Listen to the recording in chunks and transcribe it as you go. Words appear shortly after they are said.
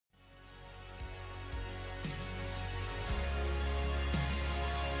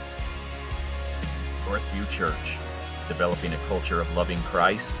church, developing a culture of loving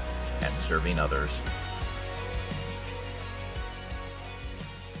Christ and serving others.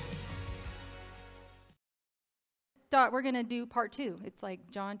 We're going to do part 2. It's like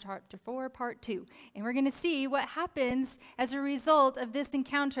John chapter 4, part 2. And we're going to see what happens as a result of this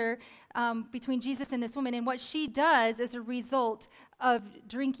encounter between Jesus and this woman, and what she does as a result of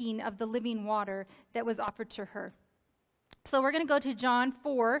drinking of the living water that was offered to her. So we're going to go to John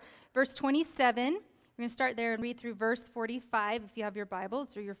 4, verse 27. We're going to start there and read through verse 45 if you have your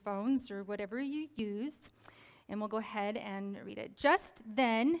Bibles or your phones or whatever you use. And we'll go ahead and read it. Just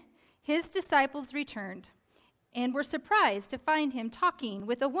then, his disciples returned and were surprised to find him talking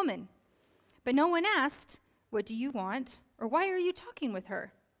with a woman. But no one asked, "What do you want?" or "Why are you talking with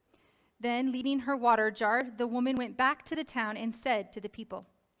her?" Then, leaving her water jar, the woman went back to the town and said to the people,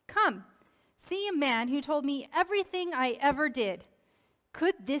 "Come, see a man who told me everything I ever did.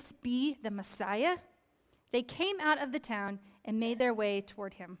 Could this be the Messiah?" They came out of the town and made their way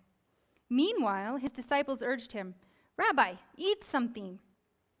toward him. Meanwhile, his disciples urged him, "Rabbi, eat something."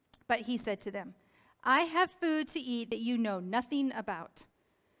 But he said to them, "I have food to eat that you know nothing about."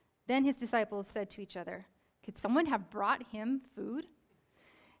 Then his disciples said to each other, "Could someone have brought him food?"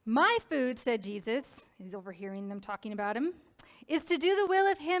 "My food," said Jesus, he's overhearing them talking about him, "is to do the will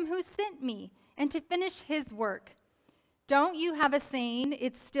of him who sent me and to finish his work. Don't you have a saying,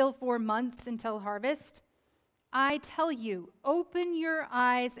 'It's still 4 months until harvest'? I tell you, open your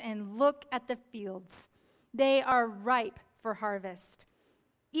eyes and look at the fields. They are ripe for harvest.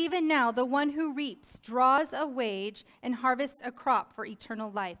 Even now, the one who reaps draws a wage and harvests a crop for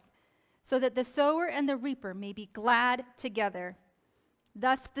eternal life, so that the sower and the reaper may be glad together.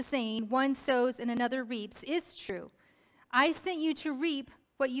 Thus the saying, 'One sows and another reaps,' is true. I sent you to reap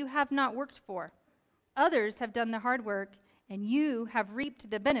what you have not worked for. Others have done the hard work, and you have reaped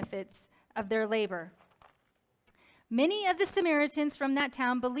the benefits of their labor." Many of the Samaritans from that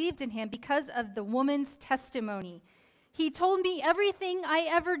town believed in him because of the woman's testimony. "He told me everything I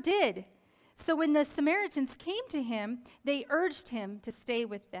ever did." So when the Samaritans came to him, they urged him to stay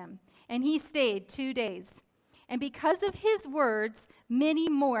with them. And he stayed 2 days. And because of his words, many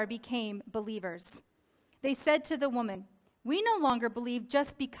more became believers. They said to the woman, "We no longer believe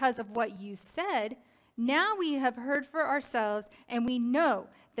just because of what you said. Now we have heard for ourselves, and we know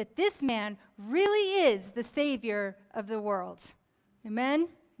that this man really is the Savior of the world." Amen?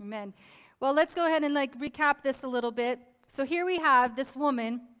 Amen. Well, let's go ahead and recap this a little bit. So here we have this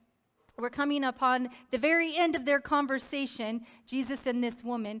woman. We're coming upon the very end of their conversation, Jesus and this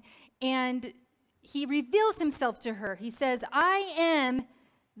woman, and he reveals himself to her. He says, "I am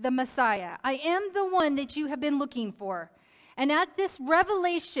the Messiah. I am the one that you have been looking for." And at this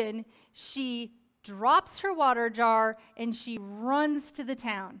revelation, she drops her water jar and she runs to the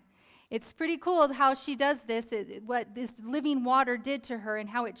town. It's pretty cool how she does this, what this living water did to her and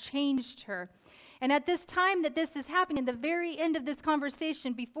how it changed her. And at this time that this is happening, the very end of this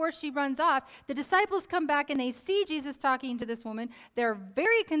conversation, before she runs off, the disciples come back and they see Jesus talking to this woman. They're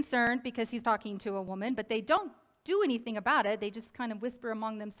very concerned because he's talking to a woman, but they don't do anything about it. They just kind of whisper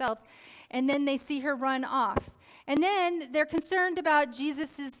among themselves. And then they see her run off. And then they're concerned about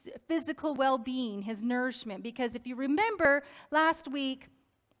Jesus' physical well-being, his nourishment, because if you remember last week,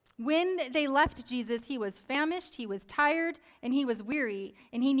 when they left Jesus, he was famished, he was tired, and he was weary,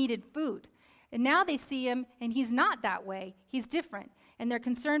 and he needed food. And now they see him, and he's not that way. He's different, and they're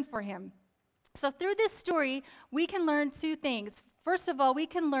concerned for him. So through this story, we can learn 2 things. First of all, we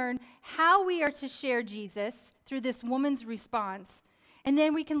can learn how we are to share Jesus through this woman's response. And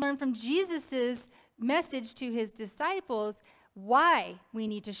then we can learn from Jesus' message to his disciples why we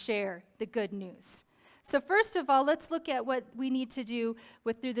need to share the good news. So first of all, let's look at what we need to do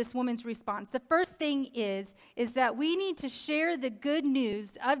through this woman's response. The first thing is that we need to share the good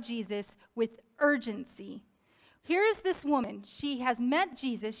news of Jesus with urgency. Here is this woman. She has met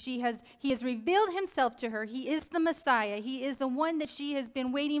Jesus. He has revealed himself to her. He is the Messiah. He is the one that she has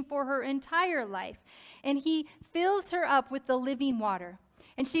been waiting for her entire life. And he fills her up with the living water.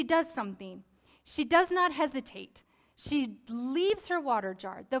 And she does something. She does not hesitate. She leaves her water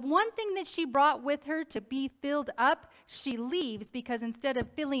jar. The one thing that she brought with her to be filled up, she leaves, because instead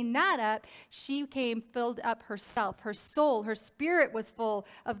of filling that up, she came filled up herself. Her soul, her spirit was full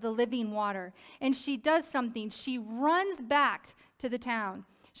of the living water. And she does something. She runs back to the town.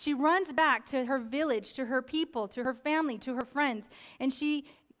 She runs back to her village, to her people, to her family, to her friends. And she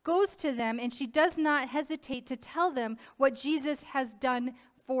goes to them, and she does not hesitate to tell them what Jesus has done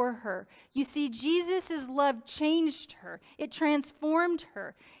for her. You see, Jesus' love changed her. It transformed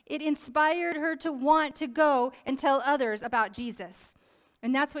her. It inspired her to want to go and tell others about Jesus.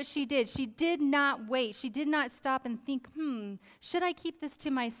 And that's what she did. She did not wait. She did not stop and think, should I keep this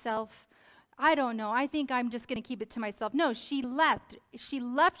to myself? I don't know. I think I'm just going to keep it to myself. No, she left. She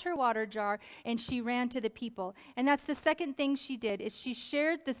left her water jar and she ran to the people. And that's the second thing she did, is she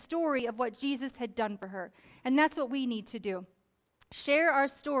shared the story of what Jesus had done for her. And that's what we need to do. Share our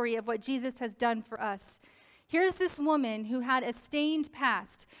story of what Jesus has done for us. Here's this woman who had a stained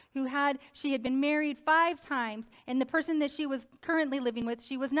past, she had been married 5 times, and the person that she was currently living with,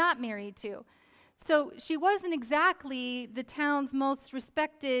 she was not married to. So she wasn't exactly the town's most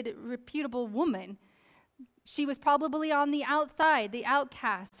respected, reputable woman. She was probably on the outside, the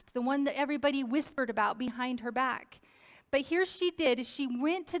outcast, the one that everybody whispered about behind her back. But here she did, is she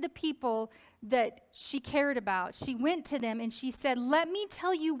went to the people that she cared about. She went to them and she said, let me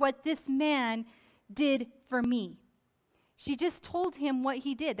tell you what this man did for me. She just told him what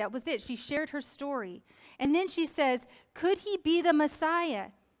he did. That was it. She shared her story. And then she says, could he be the Messiah?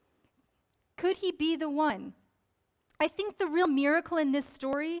 Could he be the one? I think the real miracle in this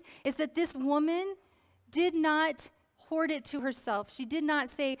story is that this woman did not hoard it to herself. She did not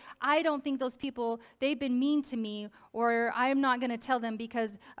say, I don't think those people, they've been mean to me, or I'm not going to tell them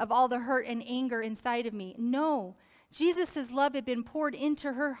because of all the hurt and anger inside of me. No. Jesus' love had been poured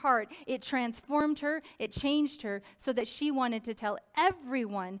into her heart. It transformed her. It changed her so that she wanted to tell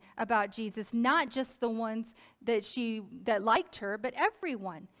everyone about Jesus, not just the ones that liked her, but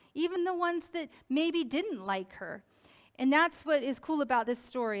everyone, even the ones that maybe didn't like her. And that's what is cool about this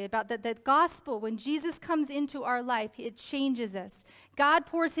story, about that gospel. When Jesus comes into our life, it changes us. God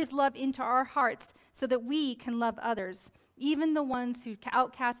pours his love into our hearts so that we can love others, even the ones who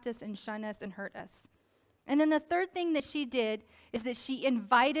outcast us and shun us and hurt us. And then the third thing that she did is that she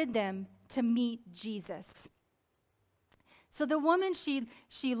invited them to meet Jesus. So the woman,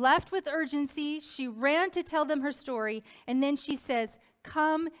 she left with urgency. She ran to tell them her story. And then she says,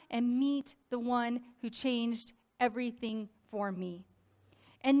 come and meet the one who changed everything for me.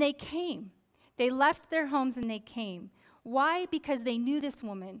 And they came. They left their homes and they came. Why? Because they knew this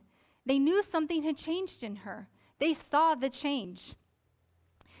woman. They knew something had changed in her. They saw the change.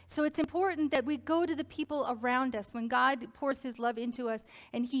 So it's important that we go to the people around us. When God pours his love into us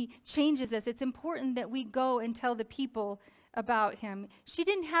and he changes us, it's important that we go and tell the people about him. She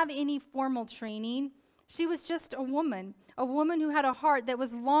didn't have any formal training. She was just a woman who had a heart that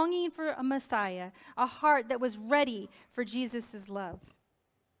was longing for a Messiah, a heart that was ready for Jesus' love.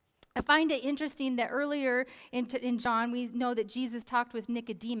 I find it interesting that earlier in John, we know that Jesus talked with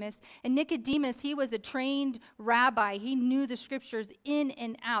Nicodemus. And Nicodemus, he was a trained rabbi. He knew the scriptures in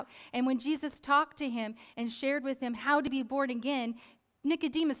and out. And when Jesus talked to him and shared with him how to be born again,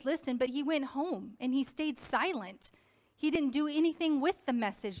 Nicodemus listened, but he went home and he stayed silent. He didn't do anything with the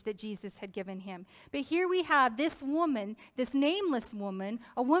message that Jesus had given him. But here we have this woman, this nameless woman,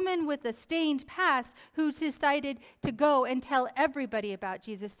 a woman with a stained past who decided to go and tell everybody about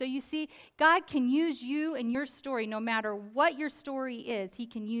Jesus. So you see, God can use you and your story no matter what your story is. He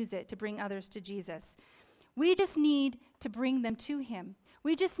can use it to bring others to Jesus. We just need to bring them to him.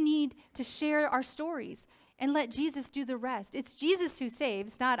 We just need to share our stories and let Jesus do the rest. It's Jesus who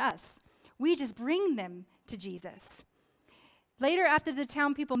saves, not us. We just bring them to Jesus. Later, after the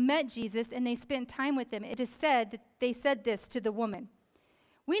town people met Jesus and they spent time with him, it is said that they said this to the woman.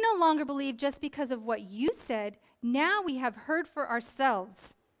 We no longer believe just because of what you said. Now we have heard for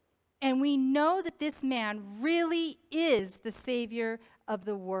ourselves. And we know that this man really is the Savior of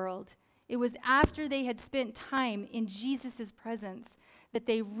the world. It was after they had spent time in Jesus' presence that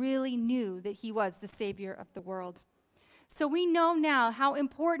they really knew that he was the Savior of the world. So we know now how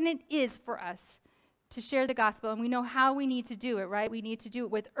important it is for us to share the gospel, and we know how we need to do it, right? We need to do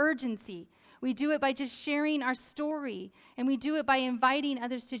it with urgency. We do it by just sharing our story, and we do it by inviting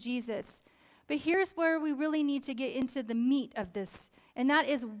others to Jesus. But here's where we really need to get into the meat of this, and that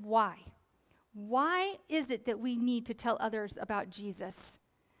is why. Why is it that we need to tell others about Jesus?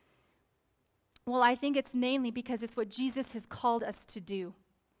 Well, I think it's mainly because it's what Jesus has called us to do.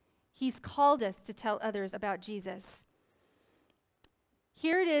 He's called us to tell others about Jesus.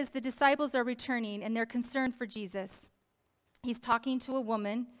 Here it is, the disciples are returning, and they're concerned for Jesus. He's talking to a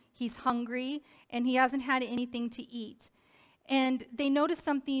woman. He's hungry, and he hasn't had anything to eat. And they notice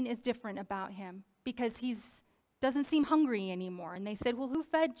something is different about him because he doesn't seem hungry anymore. And they said, well, who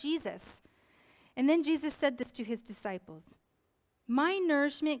fed Jesus? And then Jesus said this to his disciples. My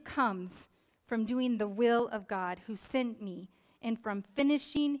nourishment comes from doing the will of God who sent me and from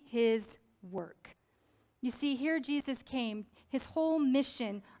finishing his work. You see, here Jesus came. His whole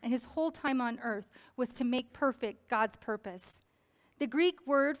mission and his whole time on earth was to make perfect God's purpose. The Greek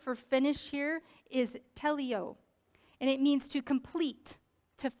word for finish here is teleo, and it means to complete,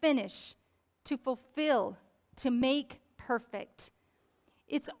 to finish, to fulfill, to make perfect.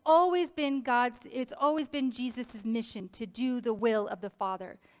 It's always been Jesus' mission to do the will of the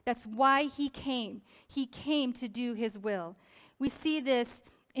Father. That's why he came. He came to do his will. We see this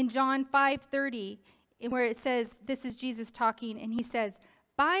in John 5:30, where it says, this is Jesus talking, and he says,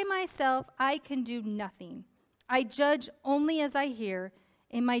 "By myself I can do nothing. I judge only as I hear,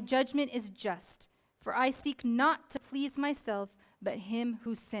 and my judgment is just, for I seek not to please myself, but him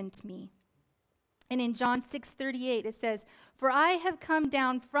who sent me." And in John 6:38, it says, "For I have come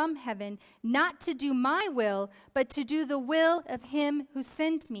down from heaven not to do my will, but to do the will of him who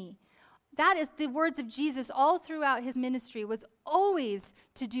sent me." That is the words of Jesus all throughout his ministry, was always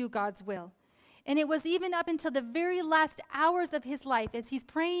to do God's will. And it was even up until the very last hours of his life, as he's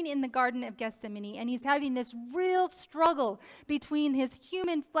praying in the Garden of Gethsemane, and he's having this real struggle between his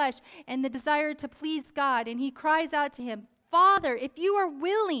human flesh and the desire to please God. And he cries out to him, "Father, if you are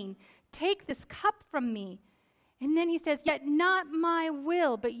willing, take this cup from me." And then he says, "Yet not my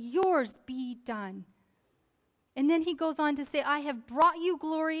will, but yours be done." And then he goes on to say, "I have brought you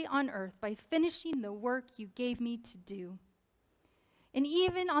glory on earth by finishing the work you gave me to do." And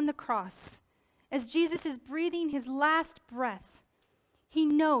even on the cross, as Jesus is breathing his last breath, he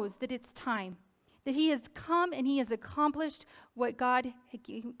knows that it's time, that he has come and he has accomplished what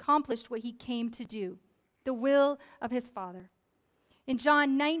he came to do, the will of his Father. In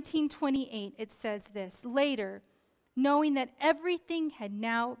John 19:28, it says this, "Later, knowing that everything had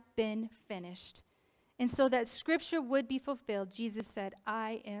now been finished, and so that scripture would be fulfilled, Jesus said,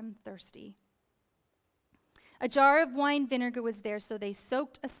 'I am thirsty.' A jar of wine vinegar was there, so they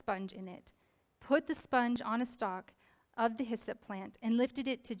soaked a sponge in it, put the sponge on a stalk of the hyssop plant, and lifted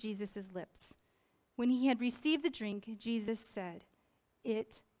it to Jesus' lips. When he had received the drink, Jesus said,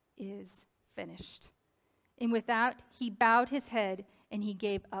 'It is finished.' And with that, he bowed his head and he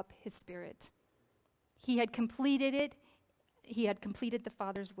gave up his spirit." He had completed it. He had completed the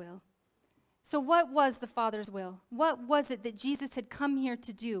Father's will. So what was the Father's will? What was it that Jesus had come here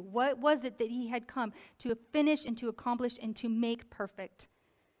to do? What was it that he had come to finish and to accomplish and to make perfect?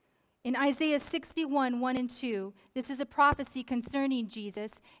 In Isaiah 61:1-2, this is a prophecy concerning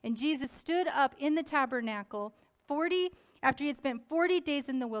Jesus. And Jesus stood up in the tabernacle after he had spent 40 days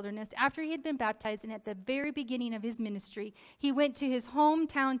in the wilderness, after he had been baptized, and at the very beginning of his ministry, he went to his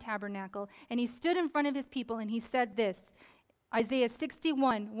hometown tabernacle, and he stood in front of his people, and he said this, Isaiah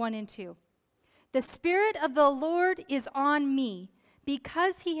 61:1-2. "The Spirit of the Lord is on me,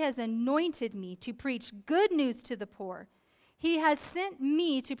 because he has anointed me to preach good news to the poor. He has sent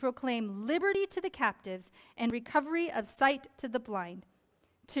me to proclaim liberty to the captives and recovery of sight to the blind,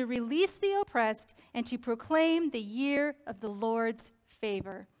 to release the oppressed, and to proclaim the year of the Lord's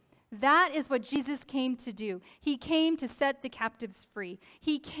favor." That is what Jesus came to do. He came to set the captives free.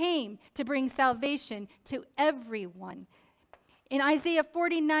 He came to bring salvation to everyone. In Isaiah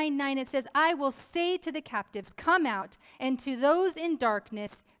 49:9, it says, "I will say to the captives, 'Come out,' and to those in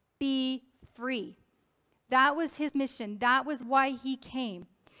darkness, 'Be free.'" That was his mission. That was why he came.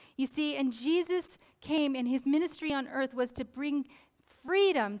 You see, and Jesus came, and his ministry on earth was to bring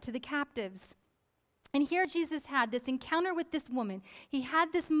freedom to the captives. And here Jesus had this encounter with this woman. He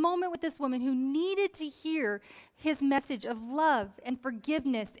had this moment with this woman who needed to hear his message of love and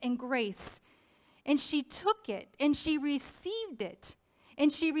forgiveness and grace. And she took it, and she received it.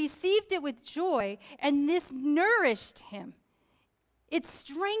 And she received it with joy, and this nourished him. It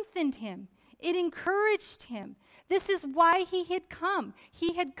strengthened him. It encouraged him. This is why he had come.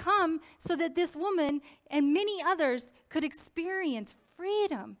 He had come so that this woman and many others could experience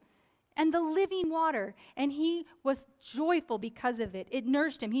freedom and the living water. And he was joyful because of it. It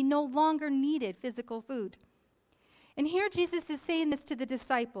nourished him. He no longer needed physical food. And here Jesus is saying this to the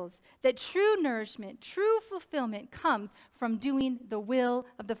disciples, that true nourishment, true fulfillment comes from doing the will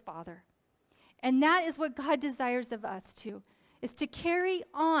of the Father. And that is what God desires of us too, is to carry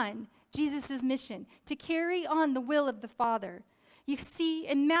on Jesus' mission, to carry on the will of the Father. You see,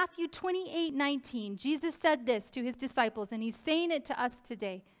 in Matthew 28:19, Jesus said this to his disciples, and he's saying it to us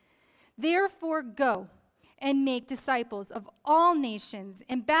today. "Therefore go and make disciples of all nations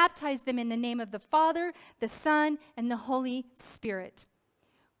and baptize them in the name of the Father, the Son, and the Holy Spirit."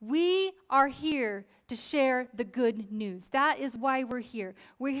 We are here to share the good news. That is why we're here.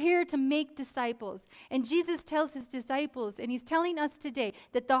 We're here to make disciples. And Jesus tells his disciples, and he's telling us today,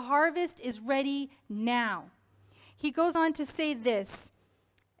 that the harvest is ready now. He goes on to say this.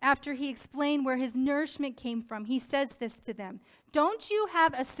 After he explained where his nourishment came from, he says this to them. "Don't you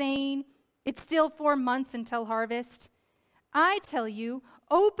have a saying, 'It's still 4 months until harvest'? I tell you,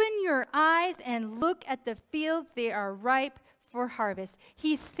 open your eyes and look at the fields. They are ripe for harvest.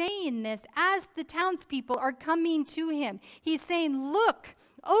 He's saying this as the townspeople are coming to him. He's saying, look,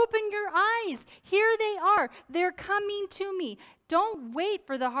 open your eyes. Here they are. They're coming to me. Don't wait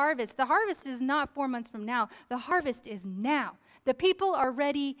for the harvest. The harvest is not 4 months from now. The harvest is now. The people are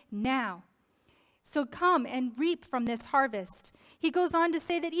ready now. So come and reap from this harvest. He goes on to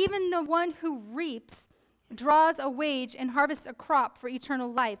say that even the one who reaps draws a wage and harvests a crop for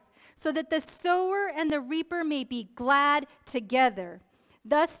eternal life, so that the sower and the reaper may be glad together.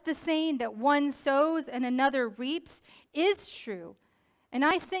 Thus the saying that one sows and another reaps is true. And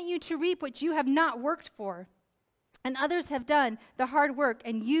I sent you to reap what you have not worked for. And others have done the hard work,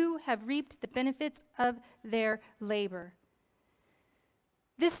 and you have reaped the benefits of their labor.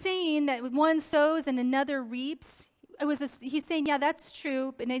 This saying that one sows and another reaps, he's saying, yeah, that's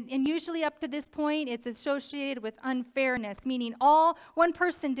true. And usually up to this point, it's associated with unfairness, meaning one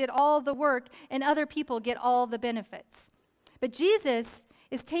person did all the work and other people get all the benefits. But Jesus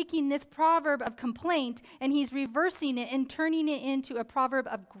is taking this proverb of complaint and he's reversing it and turning it into a proverb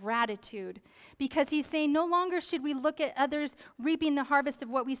of gratitude. Because he's saying no longer should we look at others reaping the harvest of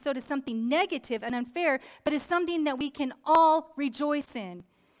what we sowed as something negative and unfair, but as something that we can all rejoice in.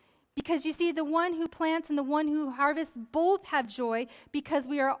 Because you see, the one who plants and the one who harvests both have joy because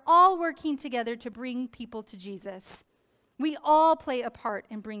we are all working together to bring people to Jesus. We all play a part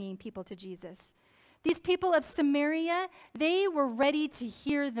in bringing people to Jesus. These people of Samaria, they were ready to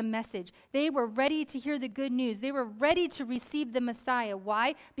hear the message. They were ready to hear the good news. They were ready to receive the Messiah.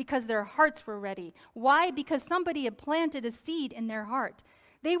 Why? Because their hearts were ready. Why? Because somebody had planted a seed in their heart.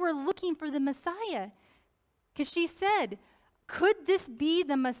 They were looking for the Messiah. Because she said, could this be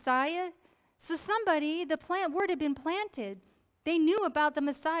the Messiah? So the word had been planted. They knew about the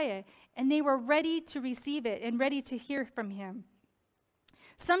Messiah, and they were ready to receive it and ready to hear from him.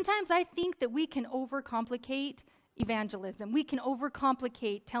 Sometimes I think that we can overcomplicate evangelism. We can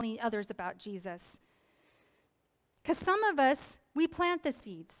overcomplicate telling others about Jesus. Because some of us, we plant the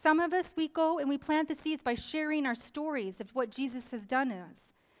seeds. Some of us, we go and we plant the seeds by sharing our stories of what Jesus has done to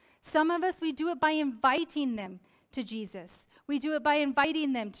us. Some of us, we do it by inviting them to Jesus. We do it by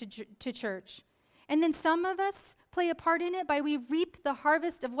inviting them to church. And then some of us play a part in it by we reap the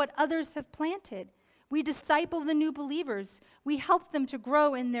harvest of what others have planted. We disciple the new believers. We help them to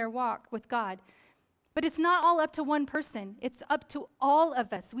grow in their walk with God. But it's not all up to one person. It's up to all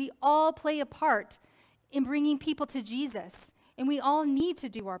of us. We all play a part in bringing people to Jesus, and we all need to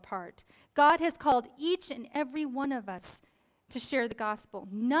do our part. God has called each and every one of us to share the gospel.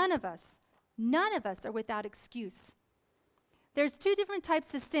 None of us are without excuse. There's two different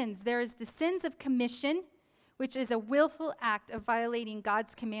types of sins. There is the sins of commission, which is a willful act of violating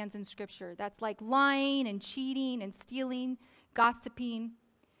God's commands in Scripture. That's like lying and cheating and stealing, gossiping.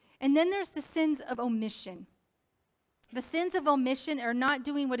 And then there's the sins of omission. The sins of omission are not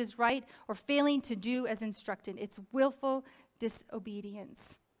doing what is right or failing to do as instructed. It's willful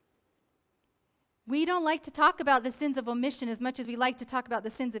disobedience. We don't like to talk about the sins of omission as much as we like to talk about the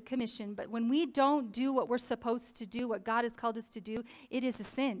sins of commission, but when we don't do what we're supposed to do, what God has called us to do, it is a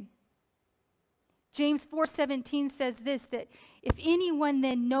sin. James 4:17 says this, that if anyone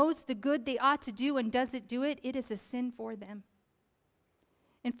then knows the good they ought to do and doesn't do it, it is a sin for them.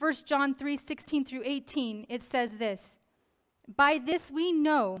 In 1 John 3:16 through 18, it says this, by this we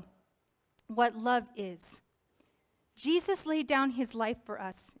know what love is. Jesus laid down his life for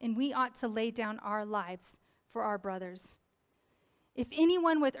us, and we ought to lay down our lives for our brothers. If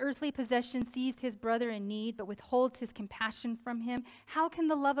anyone with earthly possessions sees his brother in need but withholds his compassion from him, how can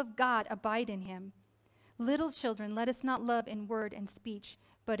the love of God abide in him? Little children, let us not love in word and speech,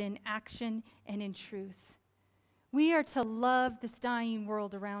 but in action and in truth. We are to love this dying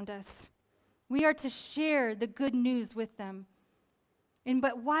world around us. We are to share the good news with them.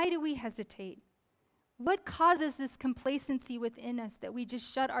 But why do we hesitate? What causes this complacency within us that we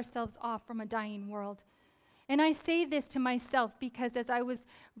just shut ourselves off from a dying world? And I say this to myself because as I was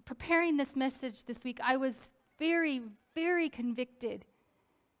preparing this message this week, I was very, very convicted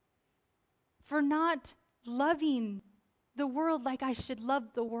for not loving the world like I should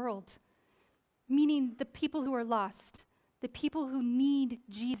love the world, meaning the people who are lost, the people who need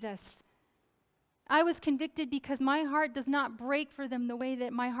Jesus. I was convicted because my heart does not break for them the way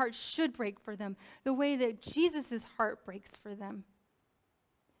that my heart should break for them, the way that Jesus' heart breaks for them.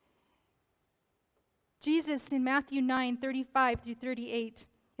 Jesus in Matthew 9:35 through 38,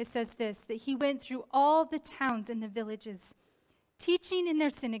 it says this, that he went through all the towns and the villages, teaching in their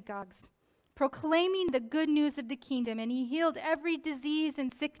synagogues, proclaiming the good news of the kingdom, and he healed every disease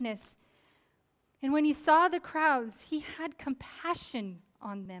and sickness. And when he saw the crowds, he had compassion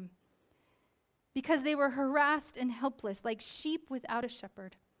on them because they were harassed and helpless, like sheep without a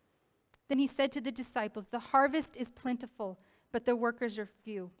shepherd. Then he said to the disciples, "The harvest is plentiful, but the workers are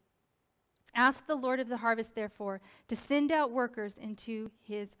few. Ask the Lord of the harvest, therefore, to send out workers into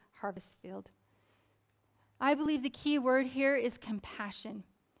his harvest field." I believe the key word here is compassion.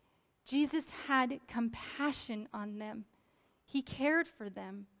 Jesus had compassion on them. He cared for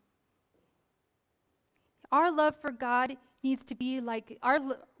them. Our love for God needs to be like,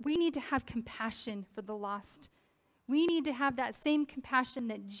 we need to have compassion for the lost. We need to have that same compassion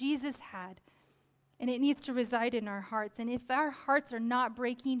that Jesus had, and it needs to reside in our hearts. And if our hearts are not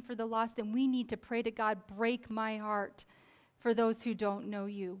breaking for the lost, then we need to pray to God, break my heart for those who don't know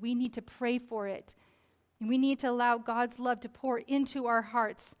you. We need to pray for it. And we need to allow God's love to pour into our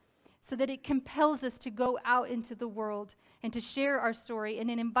hearts so that it compels us to go out into the world and to share our story and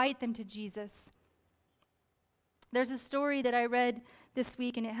then invite them to Jesus. There's a story that I read this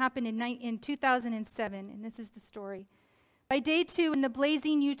week, and it happened in 2007, and this is the story. By day 2, in the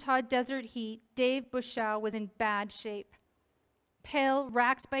blazing Utah desert heat, Dave Bushell was in bad shape. Pale,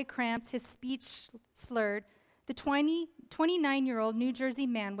 racked by cramps, his speech slurred, the 29-year-old New Jersey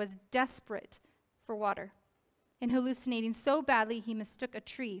man was desperate for water and hallucinating so badly he mistook a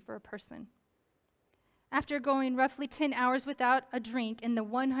tree for a person. After going roughly 10 hours without a drink in the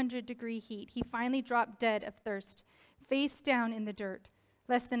 100-degree heat, he finally dropped dead of thirst, face down in the dirt,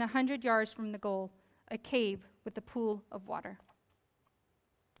 less than 100 yards from the goal, a cave with a pool of water.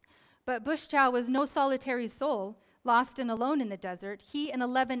 But Bushchow was no solitary soul, lost and alone in the desert. He and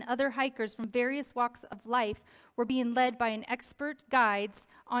 11 other hikers from various walks of life were being led by an expert guides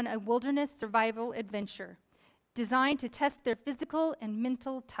on a wilderness survival adventure designed to test their physical and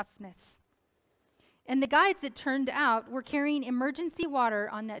mental toughness. And the guides, it turned out, were carrying emergency water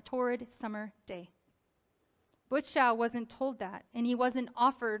on that torrid summer day. Bushchow wasn't told that, and he wasn't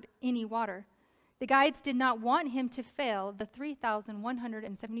offered any water. The guides did not want him to fail the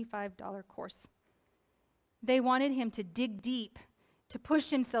 $3,175 course. They wanted him to dig deep, to push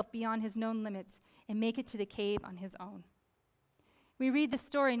himself beyond his known limits, and make it to the cave on his own. We read the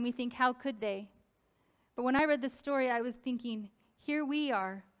story and we think, how could they? But when I read the story, I was thinking, here we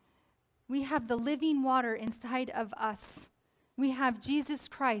are. We have the living water inside of us. We have Jesus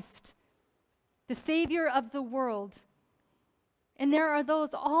Christ, the Savior of the world. And there are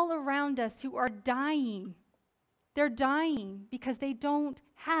those all around us who are dying. They're dying because they don't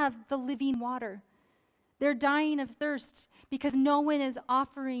have the living water. They're dying of thirst because no one is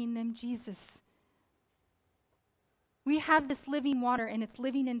offering them Jesus. We have this living water, and it's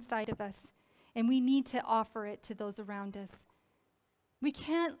living inside of us, and we need to offer it to those around us. We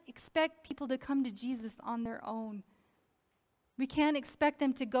can't expect people to come to Jesus on their own. We can't expect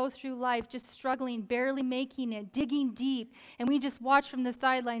them to go through life just struggling, barely making it, digging deep, and we just watch from the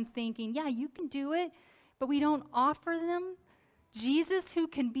sidelines thinking, yeah, you can do it, but we don't offer them Jesus, who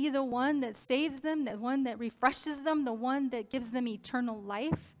can be the one that saves them, the one that refreshes them, the one that gives them eternal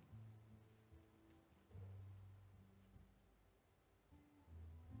life.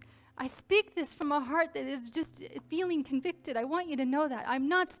 I speak this from a heart that is just feeling convicted. I want you to know that. I'm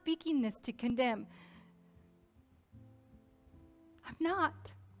not speaking this to condemn. I'm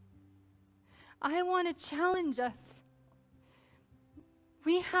not. I want to challenge us.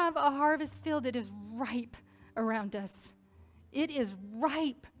 We have a harvest field that is ripe around us. It is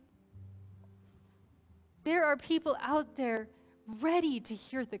ripe. There are people out there ready to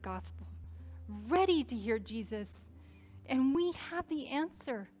hear the gospel, ready to hear Jesus, and we have the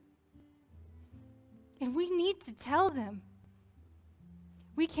answer. And we need to tell them.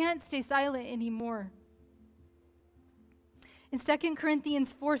 We can't stay silent anymore. In 2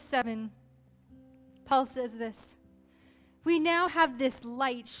 Corinthians 4:7, Paul says this, "We now have this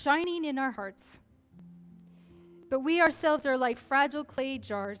light shining in our hearts, but we ourselves are like fragile clay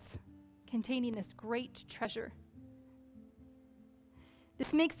jars containing this great treasure."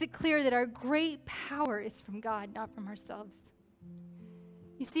 This makes it clear that our great power is from God, not from ourselves.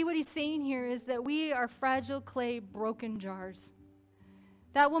 You see what he's saying here is that we are fragile clay, broken jars.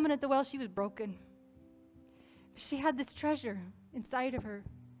 That woman at the well, she was broken. She had this treasure inside of her,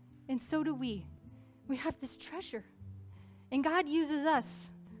 and so do we. We have this treasure. And God uses us,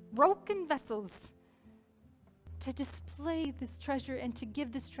 broken vessels, to display this treasure and to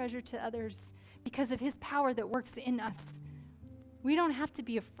give this treasure to others because of his power that works in us. We don't have to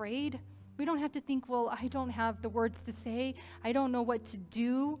be afraid. We don't have to think, well, I don't have the words to say. I don't know what to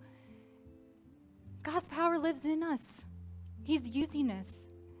do. God's power lives in us. He's using us.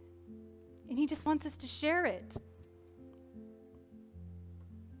 And he just wants us to share it.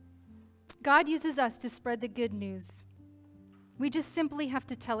 God uses us to spread the good news. We just simply have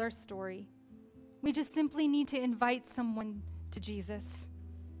to tell our story. We just simply need to invite someone to Jesus.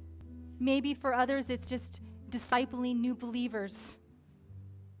 Maybe for others, it's just discipling new believers.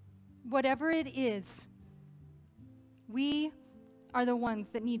 Whatever it is, we are the ones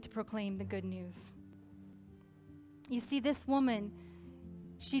that need to proclaim the good news. You see, this woman,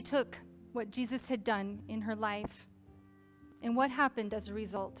 she took what Jesus had done in her life. And what happened as a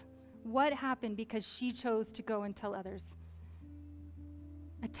result? What happened because she chose to go and tell others?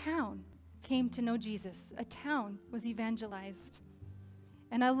 A town came to know Jesus. A town was evangelized.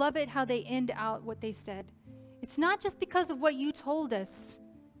 And I love it how they end out what they said. It's not just because of what you told us,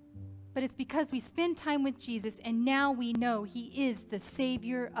 but it's because we spend time with Jesus and now we know he is the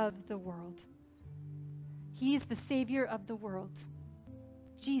Savior of the world. He is the Savior of the world.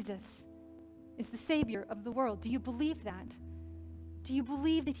 Jesus is the Savior of the world. Do you believe that? Do you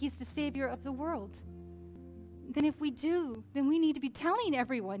believe that he's the Savior of the world? Then if we do, then we need to be telling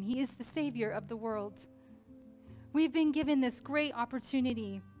everyone he is the Savior of the world. We've been given this great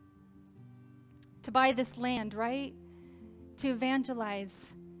opportunity to buy this land, right? To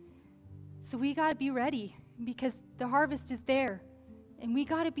evangelize. So we got to be ready because the harvest is there. And we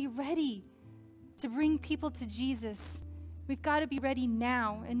got to be ready to bring people to Jesus. We've got to be ready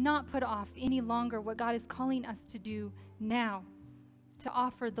now and not put off any longer what God is calling us to do now. To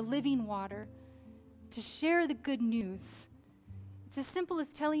offer the living water, to share the good news. It's as simple as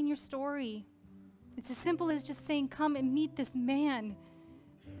telling your story. It's as simple as just saying, come and meet this man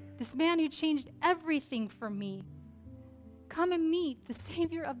who changed everything for me. Come and meet the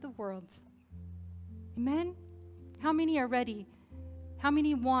Savior of the world. Amen? How many are ready? How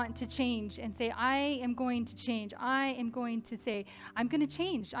many want to change and say, I am going to change. I am going to say, I'm going to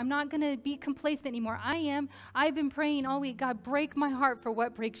change. I'm not going to be complacent anymore. I've been praying all week, God, break my heart for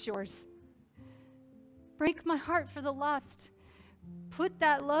what breaks yours. Break my heart for the lost. Put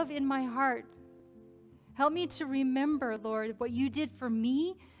that love in my heart. Help me to remember, Lord, what you did for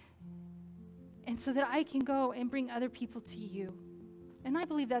me, and so that I can go and bring other people to you. And I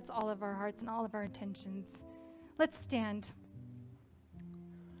believe that's all of our hearts and all of our intentions. Let's stand.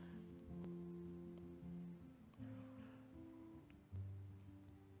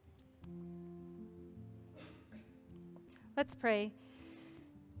 Let's pray.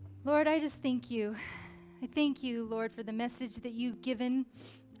 Lord, I just thank you. I thank you, Lord, for the message that you've given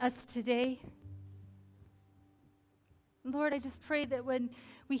us today. Lord, I just pray that when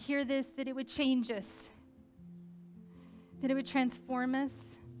we hear this, that it would change us, that it would transform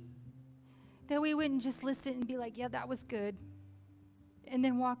us, that we wouldn't just listen and be like, yeah, that was good, and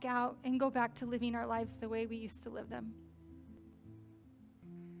then walk out and go back to living our lives the way we used to live them.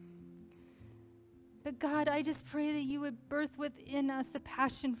 But God, I just pray that you would birth within us a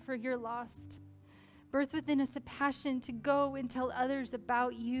passion for your lost. Birth within us a passion to go and tell others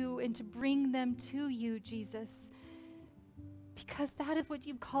about you and to bring them to you, Jesus. Because that is what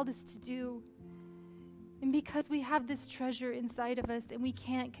you've called us to do. And because we have this treasure inside of us and we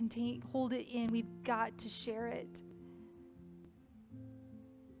can't hold it in, we've got to share it.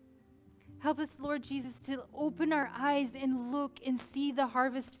 Help us, Lord Jesus, to open our eyes and look and see the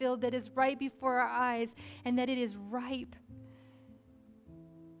harvest field that is right before our eyes and that it is ripe.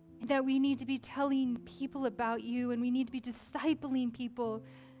 And that we need to be telling people about you and we need to be discipling people.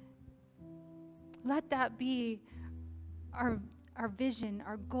 Let that be our vision,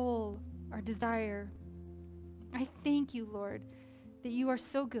 our goal, our desire. I thank you, Lord, that you are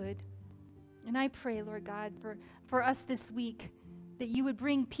so good. And I pray, Lord God, for us this week, that you would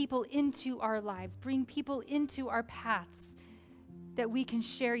bring people into our lives, bring people into our paths that we can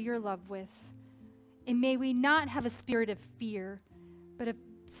share your love with. And may we not have a spirit of fear, but a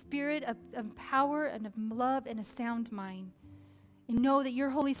spirit of power and of love and a sound mind. And know that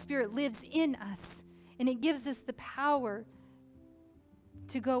your Holy Spirit lives in us, and it gives us the power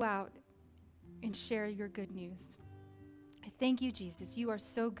to go out and share your good news. I thank you, Jesus. You are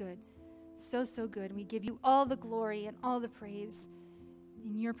so good, so, so good. And we give you all the glory and all the praise.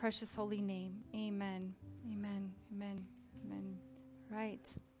 In your precious holy name, amen, amen, amen, amen. Right.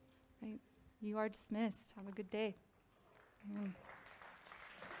 You are dismissed. Have a good day. Amen.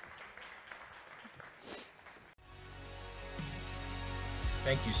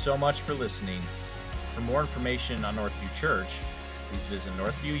 Thank you so much for listening. For more information on Northview Church, please visit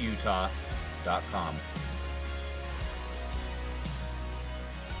northviewutah.com.